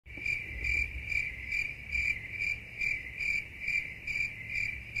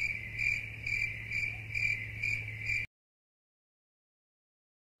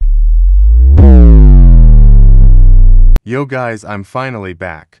Yo guys, I'm finally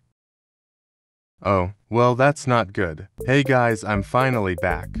back. Oh, well that's not good. Hey guys, I'm finally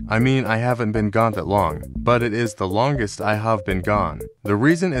back. I mean, I haven't been gone that long, but it is the longest I have been gone. The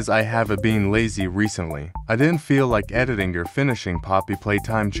reason is I have been lazy recently. I didn't feel like editing or finishing Poppy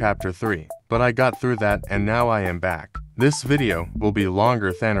Playtime Chapter 3, but I got through that and now I am back. This video will be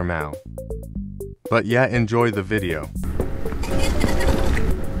longer than normal. But yeah, enjoy the video.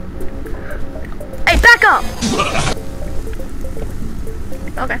 Hey, back up!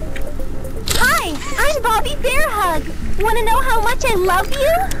 Okay. Hi, I'm Bobby Bearhug. Want to know how much I love you?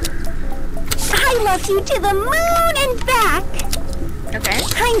 I love you to the moon and back. Okay.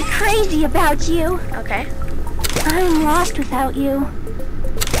 I'm crazy about you. Okay. I'm lost without you.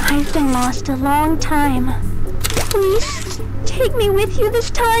 I've been lost a long time. Please, take me with you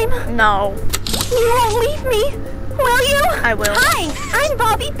this time. No. You won't leave me, will you? I will. Hi, I'm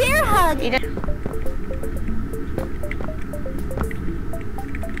Bobby Bearhug.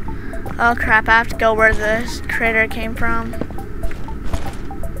 Oh crap, I have to go where this critter came from.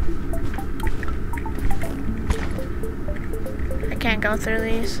 I can't go through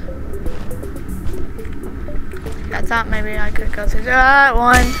these. I thought maybe I could go through that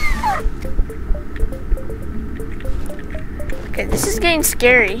one. Okay, this is getting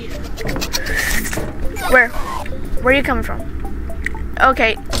scary. Where are you coming from?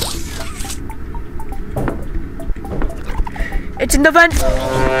 Okay. It's in the vent.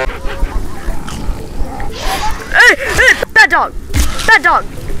 Hey, bad dog, bad dog,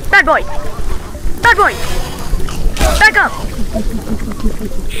 bad boy, bad boy, back up.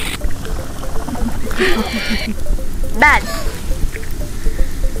 Bad.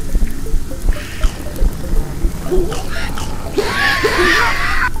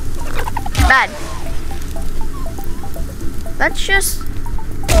 Bad. Let's just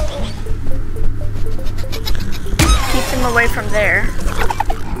keep him away from there.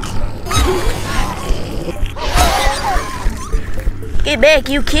 Get back,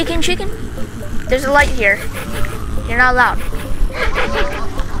 you kicking chicken. There's a light here. You're not allowed.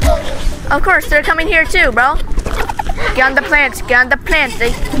 Of course, they're coming here too, bro. Get on the plants, get on the plants.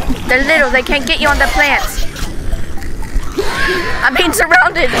 They're little, they can't get you on the plants. I'm being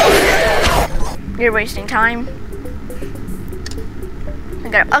surrounded. You're wasting time.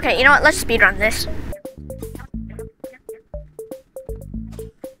 Okay, you know what? Let's speedrun this.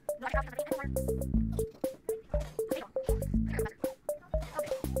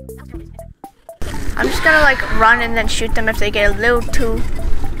 I'm just gonna like run and then shoot them if they get a little too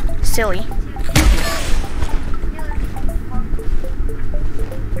silly.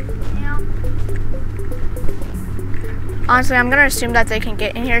 Honestly, I'm gonna assume that they can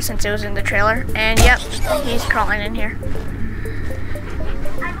get in here since it was in the trailer. And yep, he's crawling in here.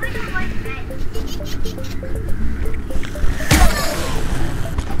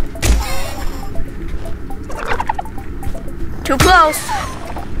 Too close.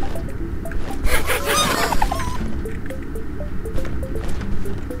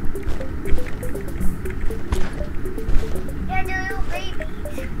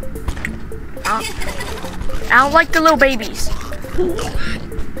 I don't like the little babies.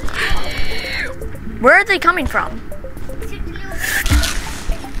 Where are they coming from?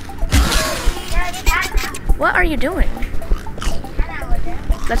 What are you doing?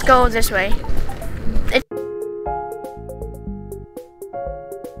 Let's go this way.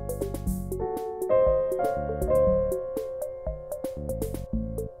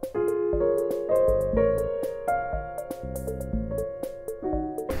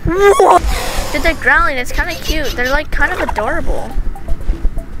 What? Dude, they're growling. It's kind of cute. They're like kind of adorable.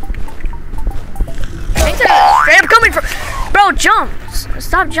 I think they're straight up coming from. Bro, jump!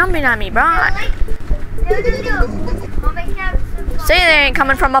 Stop jumping at me, bro. Say they ain't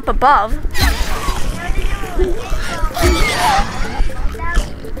coming from up above.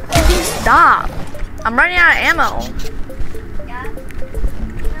 Stop! I'm running out of ammo.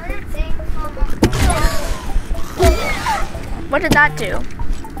 What did that do?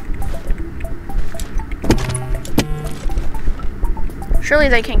 Surely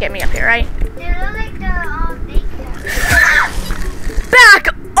they can't get me up here, right? Back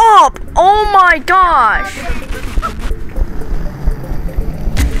up! Oh my gosh!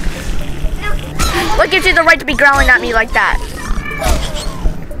 What gives you the right to be growling at me like that?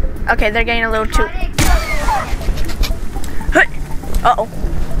 Okay, they're getting a little too... Uh-oh.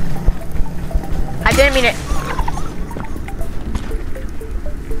 I didn't mean it.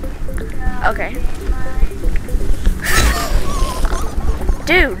 Okay.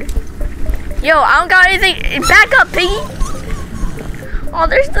 Dude. Yo, I don't got anything. Back up, piggy. Oh,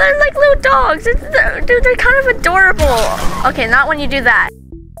 they're like little dogs. Dude, they're kind of adorable. Okay, not when you do that.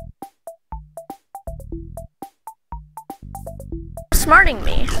 Smarting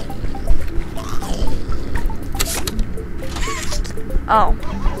me. Oh.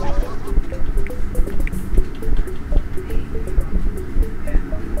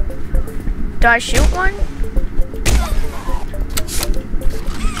 Do I shoot one?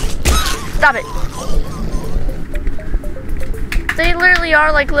 Stop it. They literally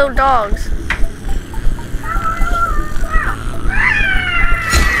are like little dogs.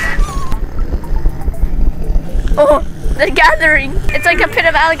 Oh, they're gathering. It's like a pit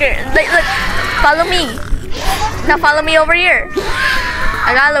of alligators. Look, follow me. Now follow me over here.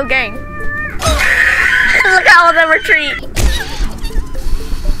 I got a little gang. Look at all of them retreat.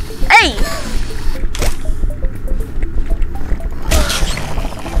 Hey!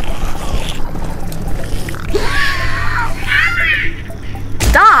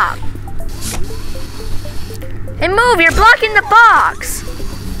 Stop! Hey, move! You're blocking the box!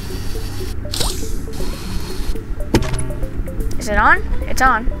 Is it on? It's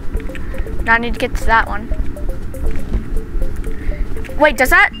on. Now I need to get to that one. Wait,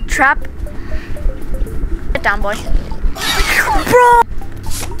 does that trap? Get down, boy. Bro!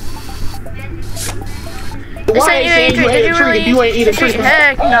 Why ain't you ate a treat if you ain't eat a treat?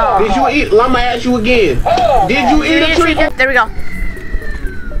 Heck no. Did you eat? I'ma ask you again. Did you eat a treat? There we go.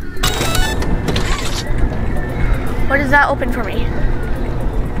 What does that open for me?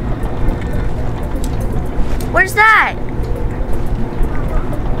 Where's that?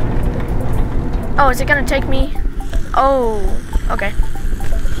 Oh, is it gonna take me? Oh, okay.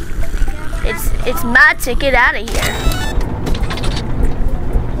 It's my ticket out of here.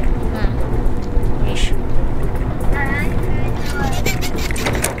 Yeesh.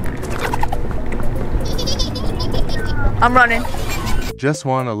 I'm running. Just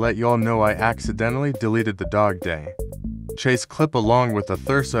wanna let y'all know I accidentally deleted the dog day. Chase clip along with the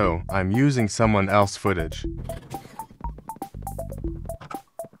thurso. I'm using someone else footage.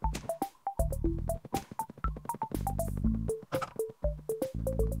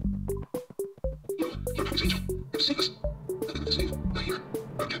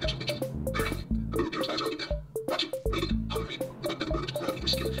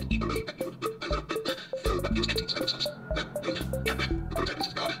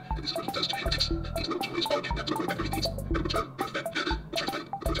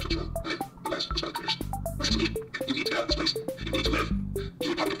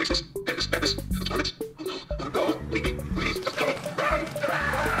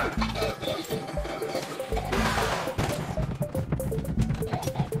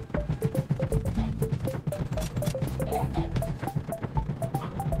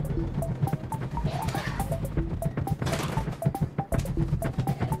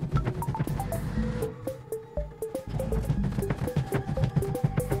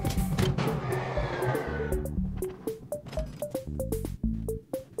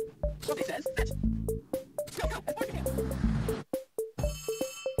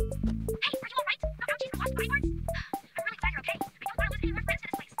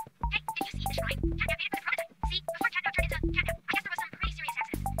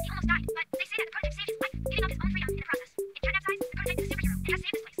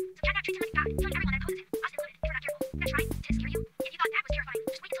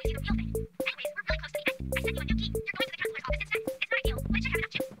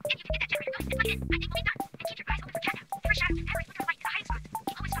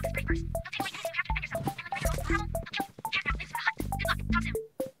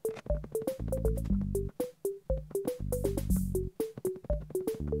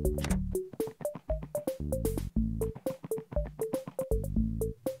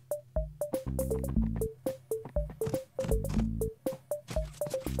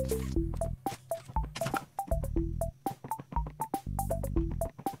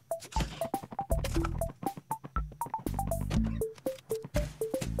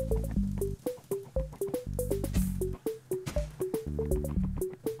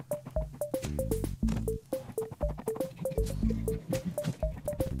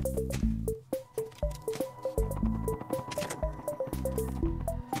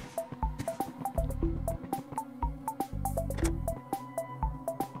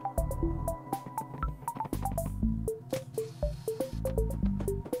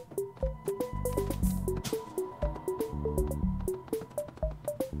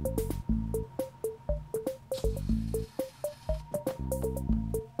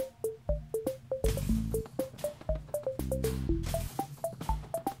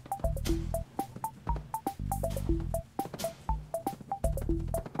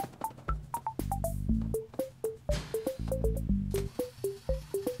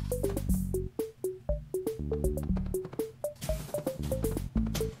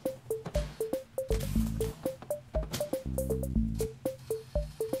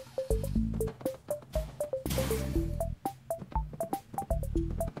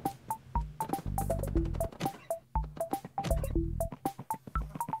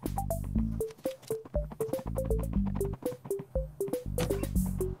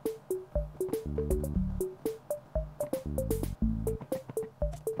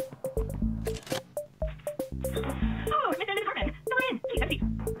 Oh, Mr. Department. Come on in. Please, have a seat.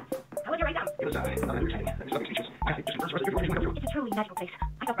 How was your ride down? It was, not understanding. There's nothing suspicious. I think just first before anyone comes through. It's a truly magical place.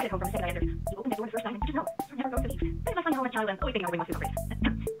 I felt right at home from the second I entered. You opened that door the first time and you just know you're never going to leave. That is my funny home as a child and always thinking I would bring my food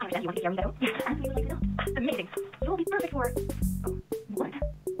I understand you want to take care of me, though. Yes, and we would like to know. Amazing. You'll be perfect for... Oh, what?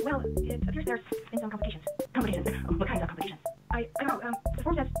 Well, it appears there's been some complications. Complications? Oh, what kinds of complications? I don't know. The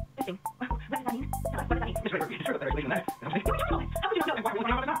form says testing. What does that mean? Tell us, what does that mean? Miss Raver, it's true that there's explanation there. How would you know? How would you know? And why would you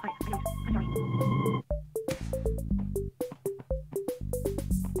know about it? I'm sorry.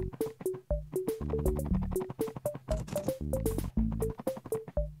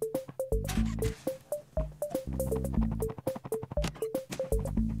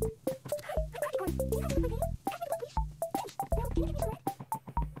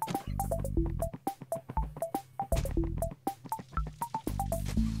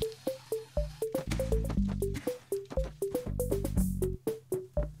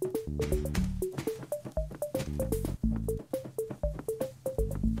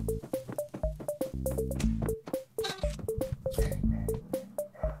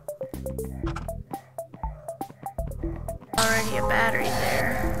 Already a battery there.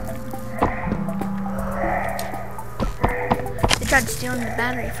 They tried stealing the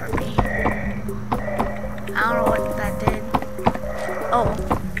battery from me. I don't know what that did. Oh.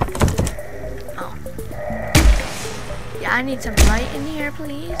 Yeah, I need some light in here,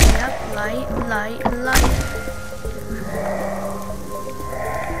 please. Yep, light.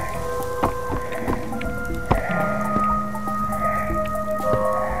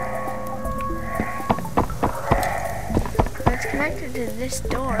 Connected to this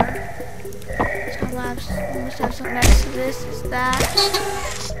door. So must have something next to this. Is that?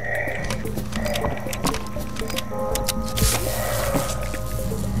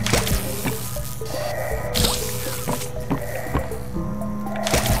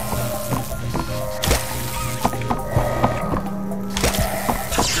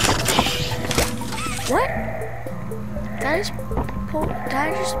 What? Did I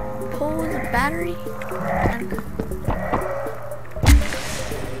just pull the battery?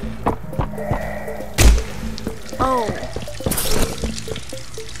 Oh.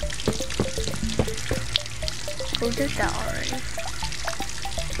 Who did that already?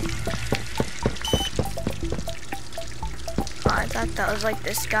 Oh, I thought that was like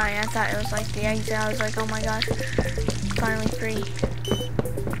this guy. I thought it was like the exit. I was like, oh my gosh, finally free.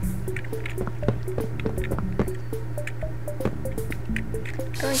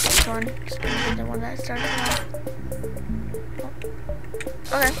 I like this one. It's gonna be the one that started off.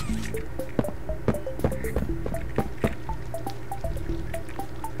 Oh. Okay.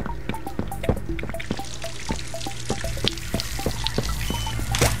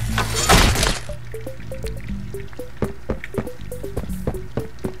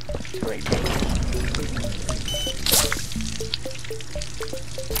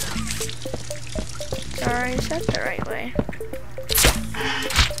 Sorry, is that the right way?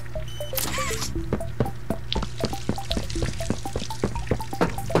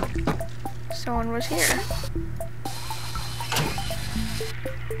 Someone was here.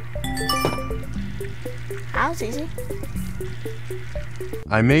 That was easy.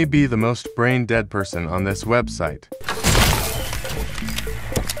 I may be the most brain-dead person on this website.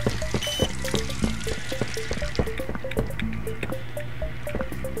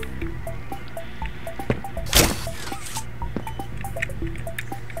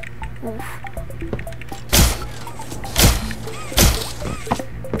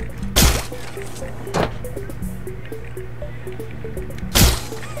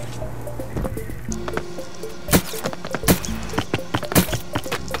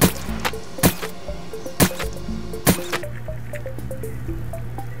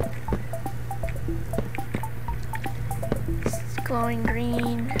 Glowing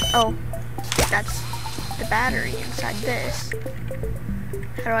green. Oh, that's the battery inside this.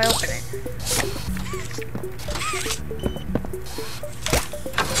 How do I open it?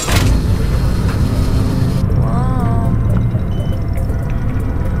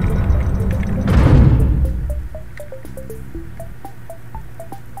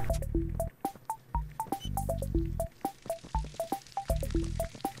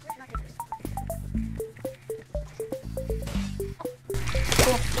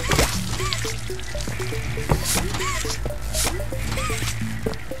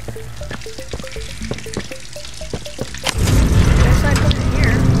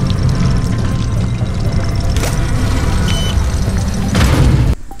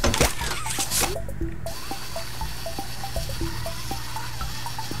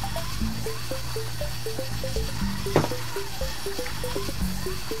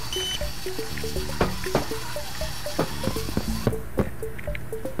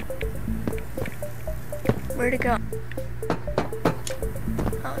 Where'd it go?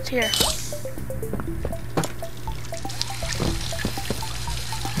 Oh, it's here.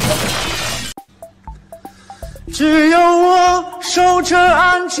只有我守着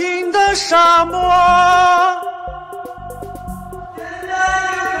安静的沙漠。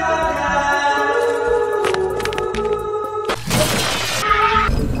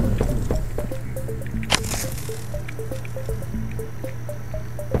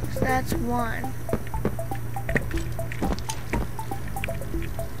So that's one.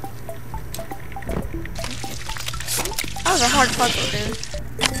 That was a hard puzzle, dude.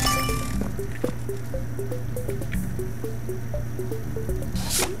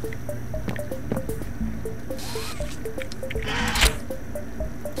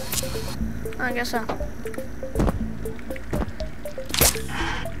 I guess so.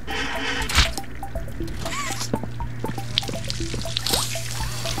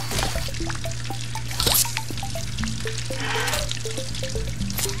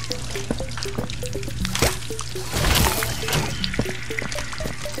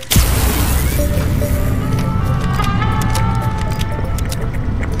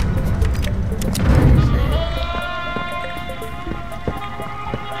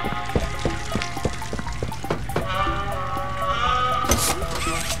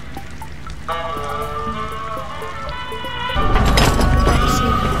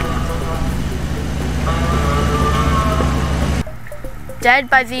 Dead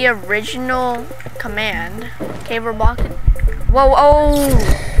by the original command. Okay, we're walking. Whoa, oh!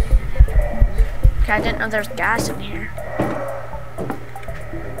 Okay, I didn't know there's gas in here.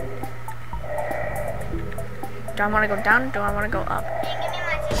 Do I want to go down or do I want to go up?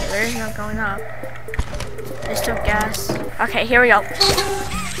 There's no going up. There's still gas. Okay, here we go.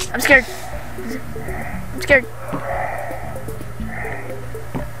 I'm scared. I'm scared.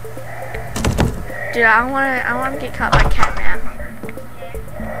 Dude, I want to get caught by Catnap.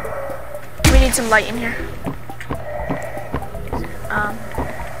 We need some light in here. Oh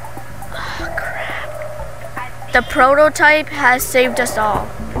crap. The prototype has saved us all.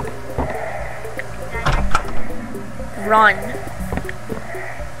 Run.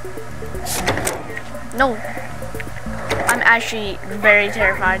 No. I'm actually very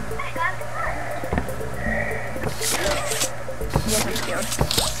terrified. Yes, I'm scared.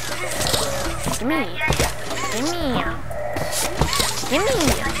 Gimme. Gimme.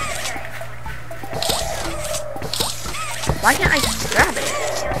 Gimme. Why can't I grab it?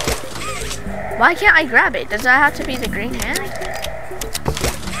 Why can't I grab it? Does that have to be the green hand?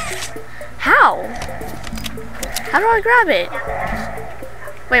 How? How do I grab it?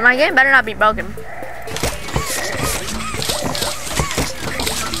 Wait, my game better not be broken.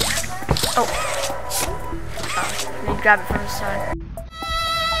 Oh. Oh, I need to grab it from the side.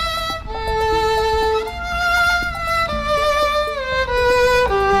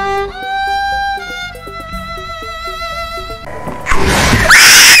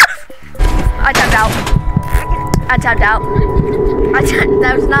 I tapped out. I tapped out.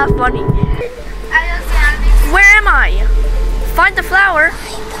 That was not funny. Where am I? Find the flower.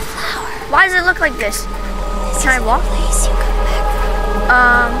 Why does it look like this? Can I walk?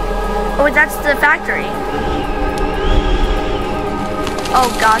 Oh, that's the factory. Oh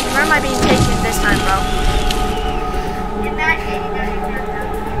gosh, where am I being taken this time, bro?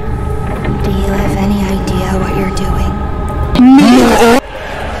 Do you have any idea what you're doing?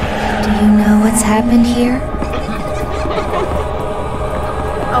 Do you know what's happened here?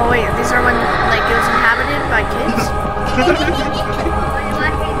 Oh wait, these are when like it was inhabited by kids?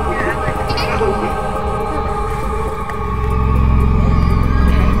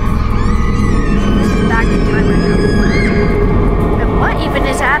 Back in time right now. But what even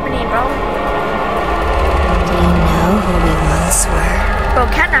is happening, bro? Do you know who we once were? Bro,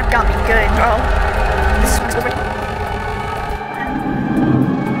 Catnap got me good, bro. This is over.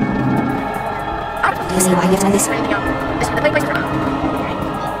 Do you see why you've done this? This is the place for me.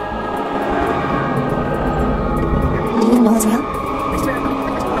 Do you know it's real?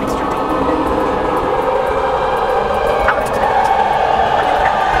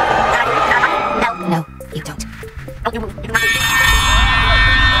 No, you don't. Don't you move. You do not move.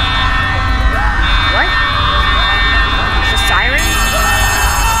 What? It's a siren?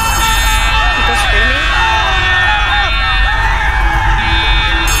 People screaming?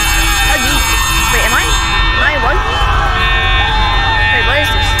 Huggy. Wait, am I what? Wait, what is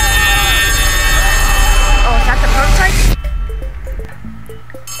this? Oh, is that the prototype?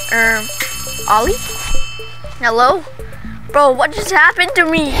 Ollie? Hello? Bro, what just happened to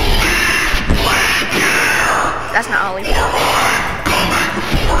me? That's not Ollie.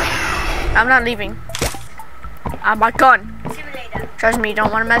 I'm not leaving. I'm my gun. Trust me, you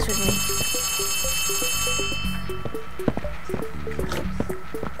don't want to mess with me.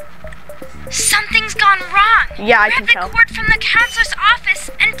 Something's gone wrong. Yeah, I can tell. Grab the cord from the counselor's office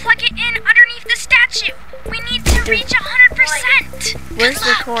and plug it in underneath the statue. We need to reach 100%. Where's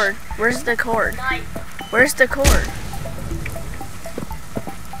the cord? Where's the cord? Where's the cord?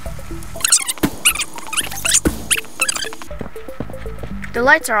 The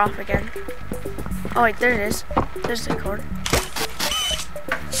lights are off again. Oh wait, there it is. There's the cord.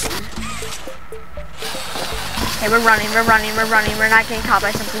 Okay, we're running. We're not getting caught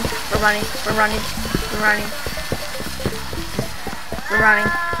by something. We're running.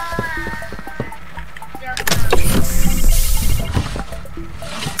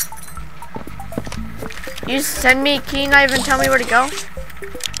 You send me a key, not even tell me where to go?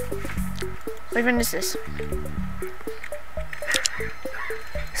 What even is this?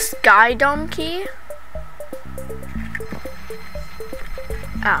 Sky Dome key?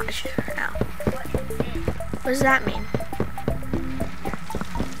 Ow. What does that mean?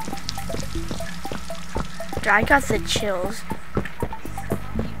 Dude, I got the chills.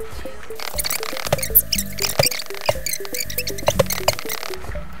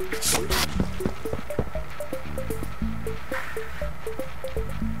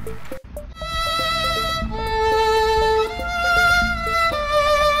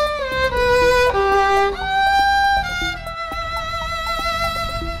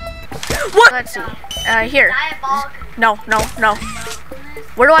 What? Let's see. Here. No.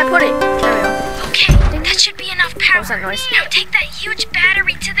 Where do I put it? There we go. Okay, that should be enough power. What's that noise? Now take that huge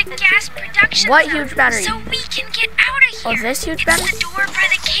battery to the gas production What zone huge battery? so we can get out of here. Oh, this huge it's battery? the door by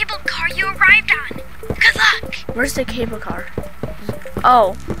the cable car you arrived on. Good luck. Where's the cable car?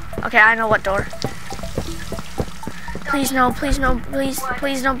 Oh. Okay, I know what door. Please no, please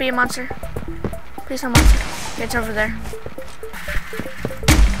don't be a monster. Please no monster. It's over there.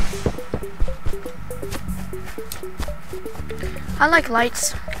 I like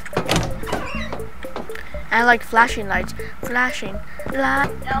lights. I like flashing lights. Flashing light.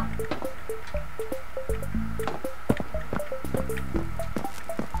 No.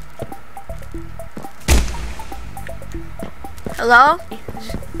 Hello?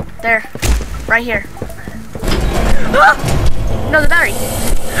 There. Right here. No, the battery.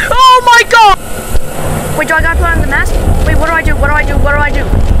 Oh my god! Wait, do I gotta put on the mask? Wait, what do I do?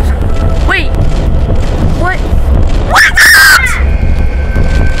 Wait. What? What?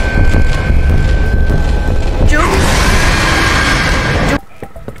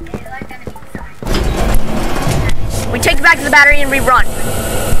 We take it back to the battery and we run.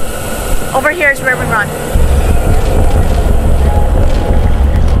 Over here is where we run.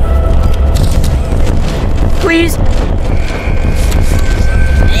 Please.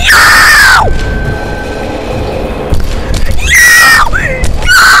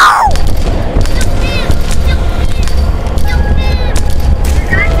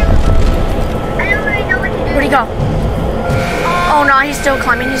 Where'd he go? Oh no, he's still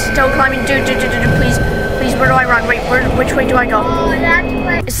climbing. Dude, please, where do I run? Wait, which way do I go?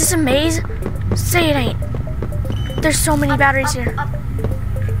 Is this a maze? Say it ain't. There's so many batteries here.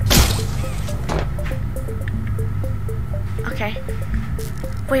 Okay.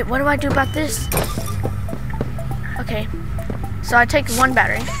 Wait, what do I do about this? Okay. So I take one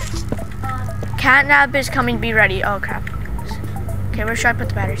battery. Catnap is coming, be ready. Oh crap. Okay, where should I put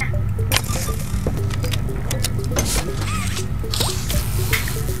the batteries?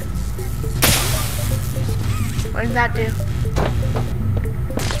 What did that do?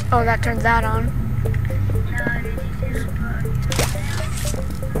 Oh, that turned that on.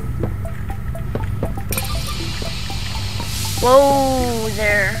 Whoa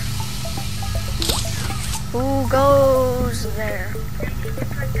there. Who goes there?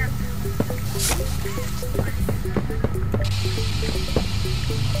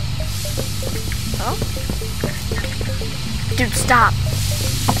 Oh? Dude, stop.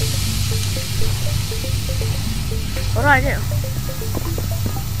 What do I do?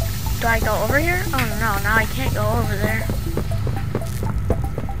 Do I go over here? Oh no, now I can't go over there.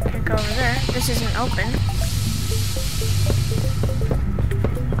 Can't go over there. This isn't open.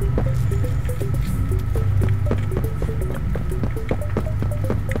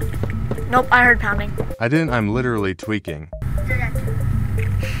 Nope, I heard pounding. I didn't, I'm literally tweaking.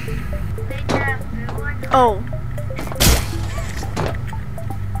 Oh.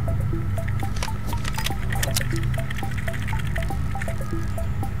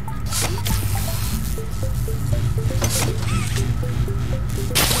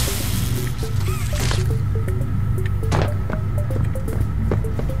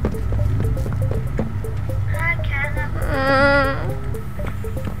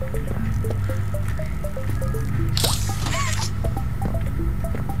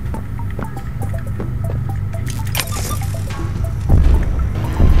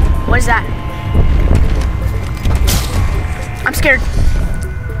 is that? I'm scared.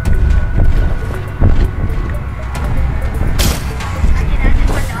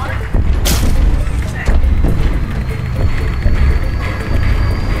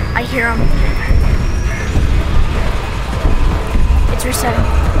 I hear him. It's resetting.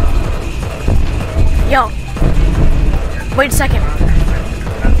 Yo. Wait a second.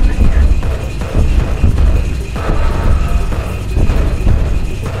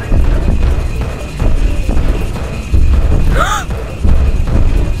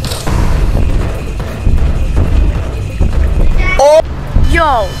 Oh.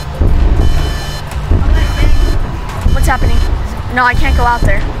 Yo. What's happening? No, I can't go out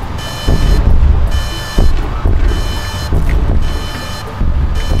there.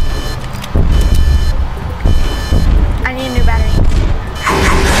 I need a new battery.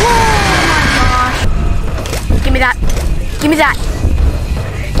 Oh my gosh. Give me that. Give me that.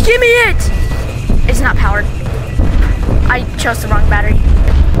 Give me it! It's not powered. I chose the wrong battery.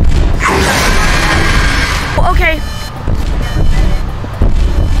 Okay.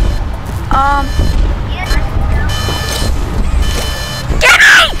 Get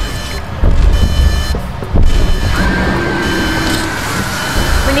me!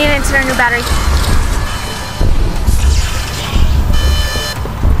 We need to insert a new battery.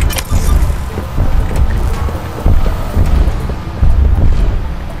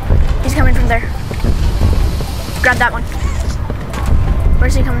 He's coming from there. Grab that one.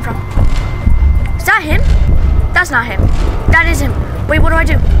 Where's he coming from? Is that him? That's not him. That is him. Wait, what do I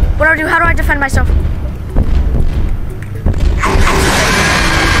do? What do I do? How do I defend myself?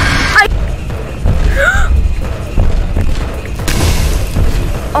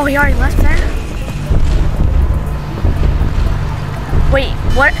 Oh, he already left there? Wait,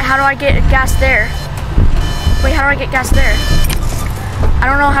 what? How do I get gas there? Wait, how do I get gas there? I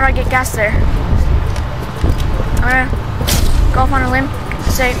don't know how do I get gas there. I'm gonna go off on a limb.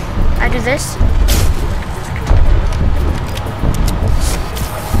 Say, I do this.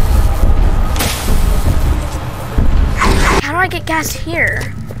 How do I get gas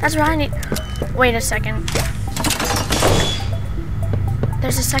here? That's what I need. Wait a second.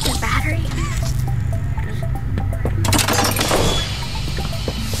 There's a second battery?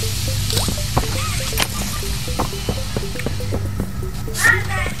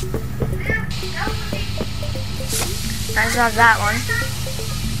 That's not that one.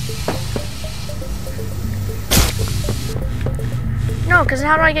 No, because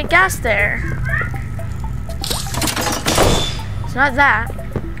how do I get gas there? It's not that.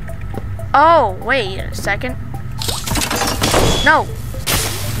 Oh, wait a second. No.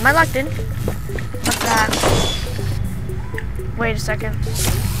 Am I locked in? What's that? Wait a second.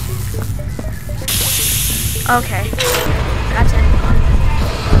 Okay. That's it.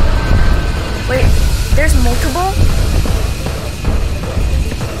 Wait, there's multiple?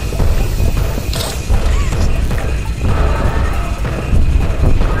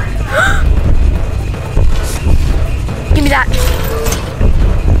 Give me that.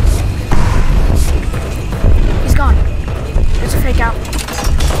 He's gone. There's a fake out.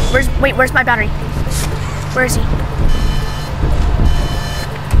 Where's my battery? Where is he?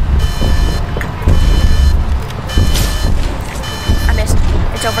 I missed.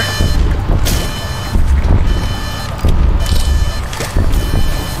 It's over.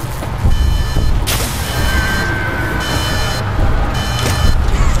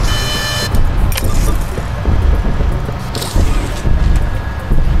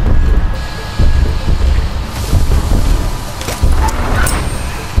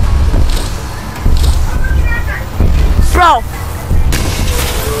 Bro!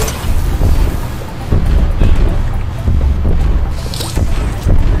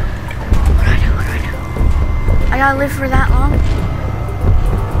 What do I do? I gotta live for that long?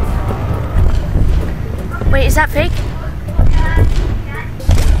 Wait, is that fake?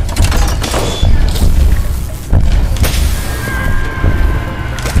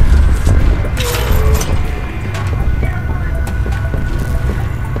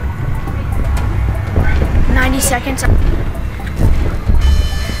 Seconds.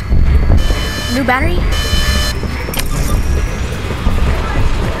 New battery?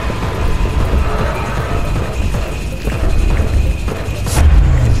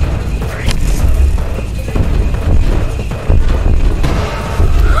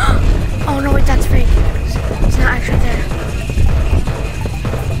 Oh no, wait, that's fake. It's not actually there.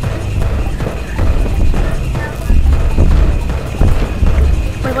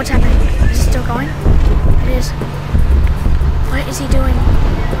 Wait, what's happening? Is it still going? It is. What is he doing?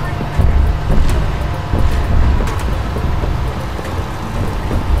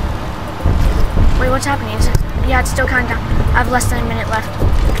 what's happening. Is it, yeah, it's still counting down. I have less than a minute left.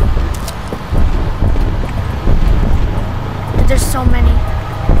 Dude, there's so many.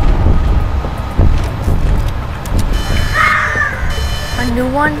 A new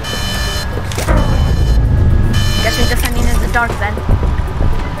one? Guess we're defending in the dark then.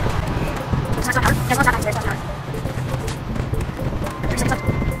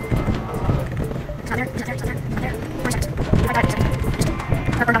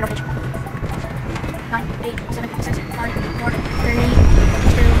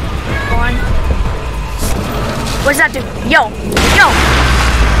 What does that do? Yo! Yo!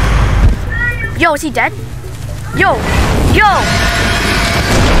 Yo, is he dead? Yo! Yo!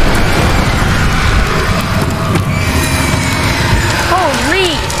 Holy!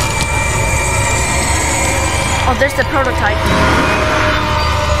 Oh, there's the prototype.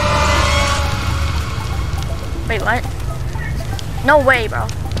 Wait, what? No way, bro.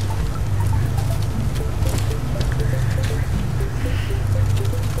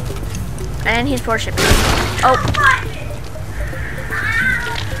 And he's for shipping. Oh.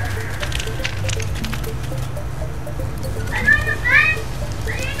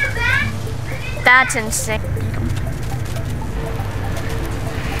 That's insane.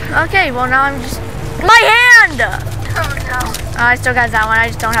 Okay, well now I'm just... My hand! Oh no. I still got that one, I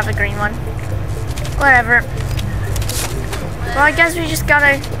just don't have the green one. Whatever. Well, I guess we just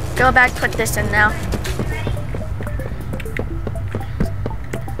gotta go back, put this in now.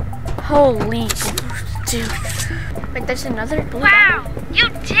 Holy dude. Wait, there's another blue Wow, you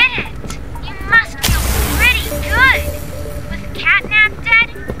did it! You must feel pretty good! With Catnap dead,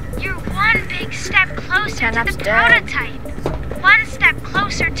 you're one big step closer Catnap's to the dead. prototype. One step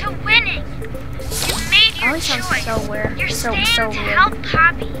closer to winning. You made your Always sounds choice. so weird. You're So staying to weird. help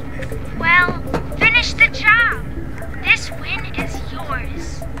Poppy. Well, finish the job. This win is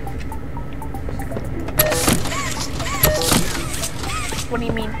yours. What do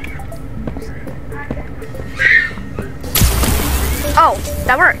you mean? Oh,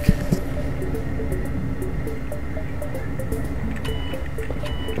 that worked.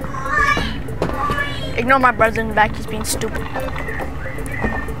 Ignore my brother in the back, he's being stupid.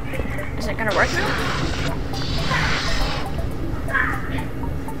 Is it gonna work now?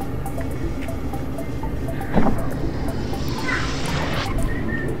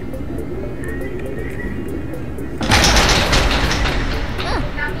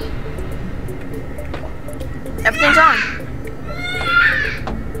 Everything's on.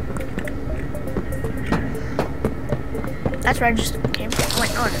 That's where I just came from. Wait,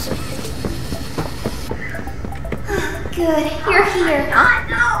 oh, it isn't. Good, you're here.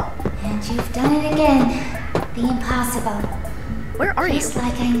 Huh? And you've done it again. The impossible. Where are you? Just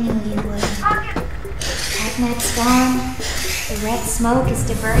like I knew you would. Catnap's gone. The red smoke is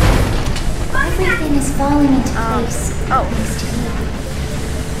diverted. Everything is falling into place. Oh. Thanks to you.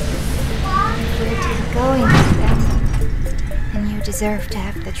 If we're to keep going with them, then you deserve to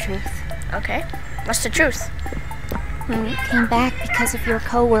have the truth. Okay. What's the truth? You came back because of your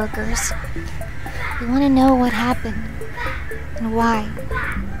co-workers. You want to know what happened and why.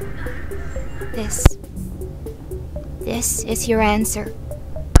 This is your answer.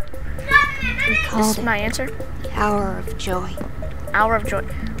 We This called is it my answer. the hour of joy. Hour of joy.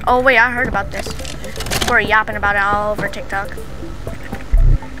 Oh wait, I heard about this. We're yapping about it all over TikTok.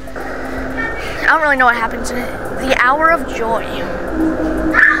 I don't really know what happens in it. The hour of joy.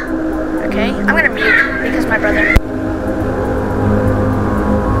 Okay, I'm gonna mute because my brother.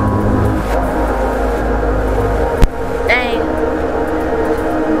 Dang.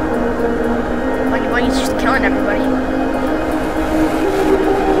 Why he's just killing everybody?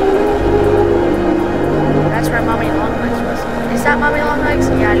 That's where Mommy Longlegs was. Is that Mommy Longlegs?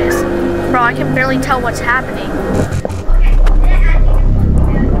 Yeah, it is. Bro, I can barely tell what's happening.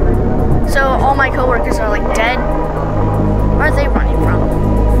 So all my coworkers are like dead. Where are they running from?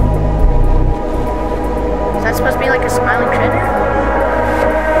 Is that supposed to be like a smiling critter?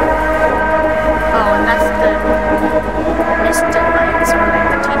 Oh, and that's the mist and lights, or like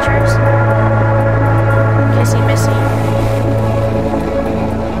the teachers. Kissy Missy.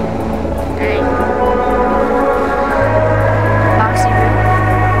 Dang. Boxy Root.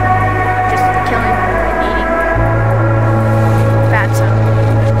 Just killing and eating. Fatso.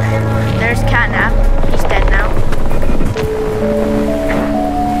 There's Catnap. He's dead now.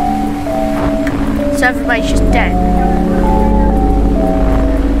 So everybody's just dead.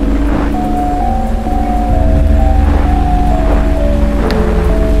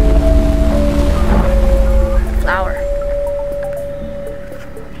 Flower.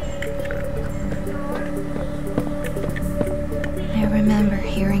 I remember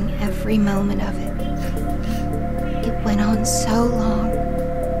hearing every moment of it. went on so long.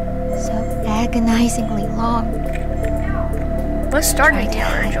 So agonizingly long. What started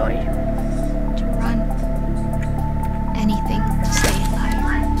Taylor and Joy? To run. Anything to stay alive.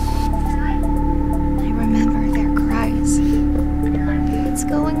 I remember their cries. What's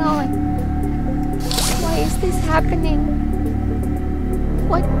going on? Why is this happening?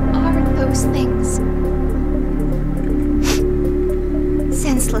 What are those things?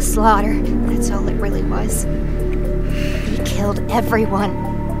 Senseless slaughter, that's all it really was. He killed everyone.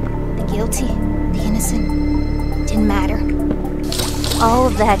 The guilty, the innocent, didn't matter. All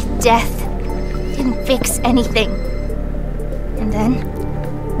of that death didn't fix anything. And then,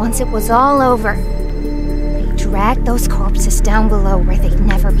 once it was all over, they dragged those corpses down below where they'd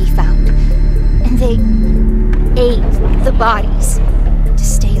never be found. And they ate the bodies to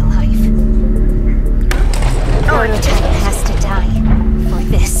stay alive. Prototype has to die. For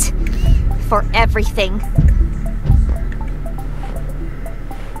this. For everything.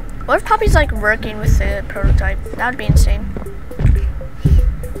 What if Poppy's like working with the prototype? That would be insane.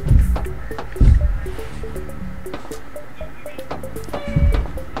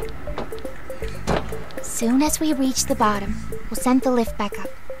 Soon as we reach the bottom, we'll send the lift back up.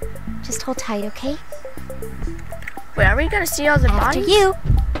 Just hold tight, okay? Wait, are we gonna see all the After bodies? you.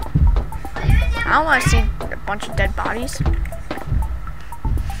 I don't want to see a bunch of dead bodies.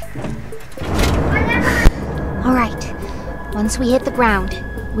 All right. Once we hit the ground,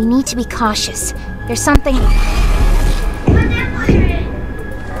 we need to be cautious. There's something...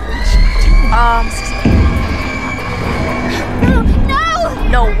 No!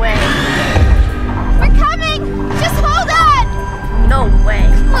 No way. We're coming! Just hold on! No way.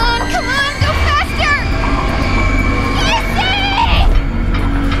 Come on, go faster! Easy!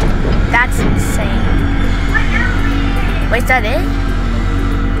 That's insane. Wait, is that it?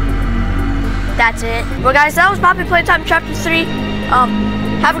 That's it. Well, guys, that was Poppy Playtime Chapter 3.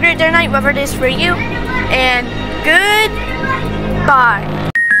 Have a great day or night, whatever it is for you. And goodbye.